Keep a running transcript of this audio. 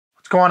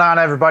Going on,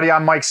 everybody?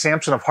 I'm Mike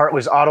Sampson of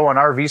Hartley's Auto and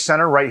RV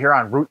Center right here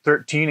on Route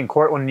 13 in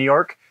Cortland, New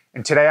York.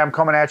 And today I'm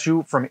coming at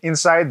you from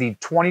inside the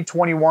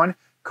 2021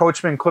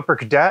 Coachmen Clipper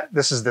Cadet.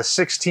 This is the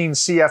 16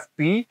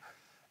 CFB.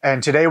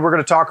 And today we're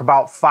going to talk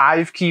about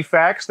 5 key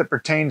facts that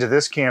pertain to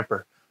this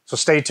camper. So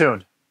stay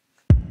tuned.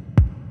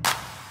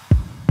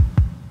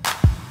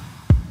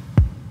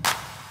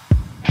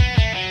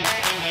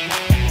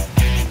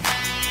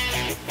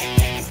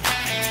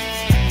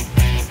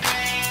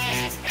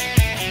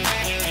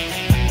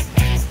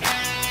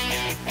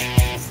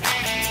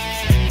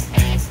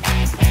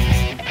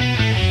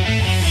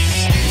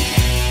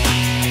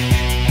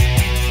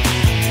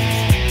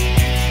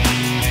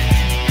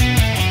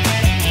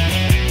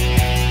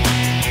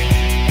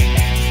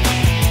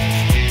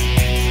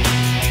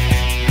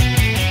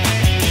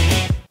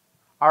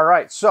 All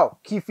right, so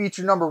key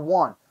feature number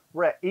 1,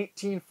 we're at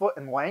 18 foot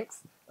in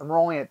length and we're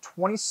only at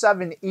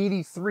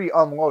 2783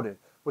 unloaded,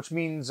 which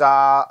means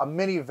a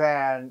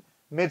minivan,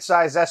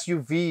 mid-size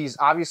SUVs,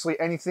 obviously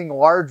anything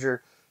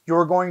larger,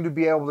 you're going to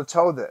be able to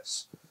tow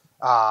this.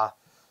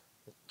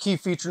 Key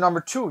feature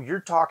number 2, you're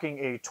talking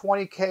a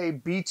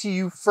 20K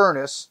BTU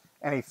furnace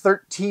and a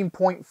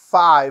 13.5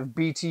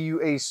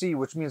 BTU AC,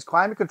 which means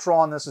climate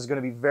control on this is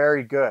going to be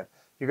very good.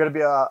 You're going to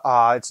be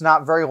it's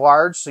not very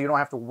large, so you don't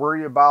have to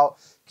worry about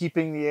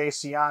keeping the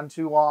AC on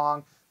too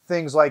long,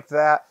 things like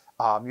that.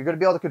 You're going to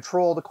be able to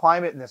control the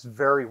climate in this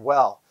very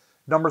well.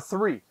 Number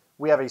 3,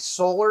 we have a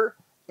solar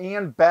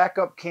and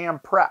backup cam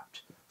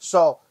prepped.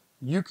 So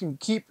you can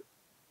keep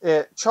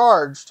it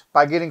charged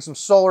by getting some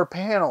solar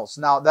panels.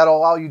 Now that'll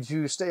allow you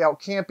to stay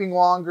out camping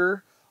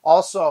longer.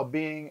 Also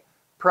being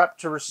prepped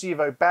to receive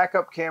a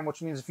backup cam,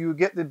 which means if you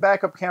get the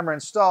backup camera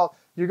installed,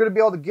 you're going to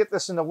be able to get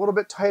this in a little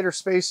bit tighter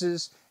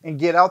spaces and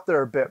get out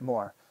there a bit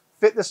more.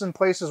 Fit this in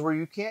places where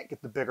you can't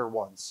get the bigger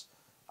ones.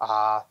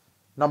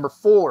 Number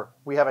 4,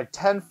 we have a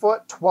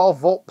 10-foot,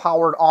 12-volt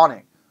powered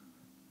awning.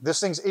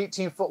 This thing's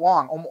 18 foot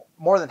long.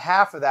 More than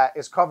half of that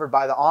is covered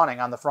by the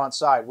awning on the front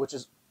side, which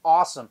is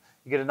awesome.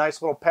 You get a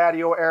nice little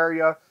patio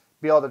area,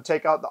 be able to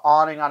take out the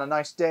awning on a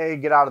nice day,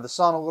 get out of the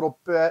sun a little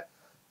bit.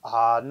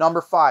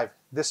 Number 5,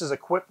 this is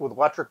equipped with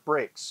electric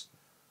brakes.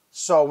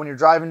 So when you're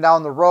driving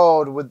down the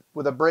road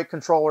with a brake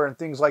controller and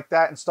things like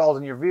that installed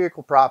in your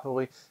vehicle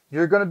properly,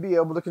 you're going to be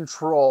able to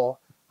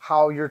control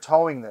how you're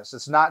towing this.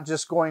 It's not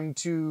just going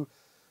to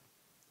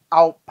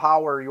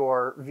outpower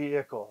your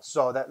vehicle.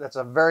 So that's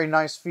a very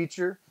nice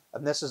feature.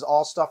 And this is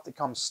all stuff that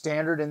comes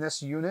standard in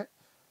this unit.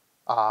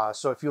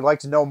 So if you'd like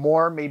to know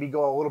more, maybe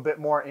go a little bit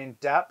more in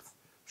depth,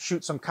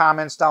 shoot some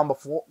comments down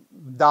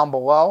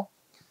below.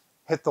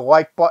 Hit the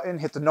like button,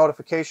 hit the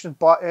notification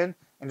button,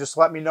 and just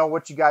let me know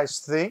what you guys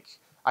think.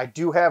 I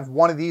do have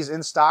one of these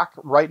in stock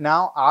right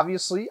now.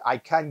 Obviously, I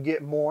can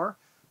get more.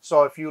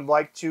 So if you'd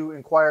like to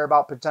inquire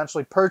about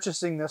potentially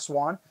purchasing this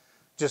one,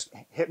 just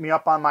hit me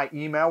up on my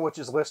email, which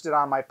is listed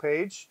on my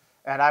page,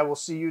 and I will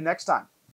see you next time.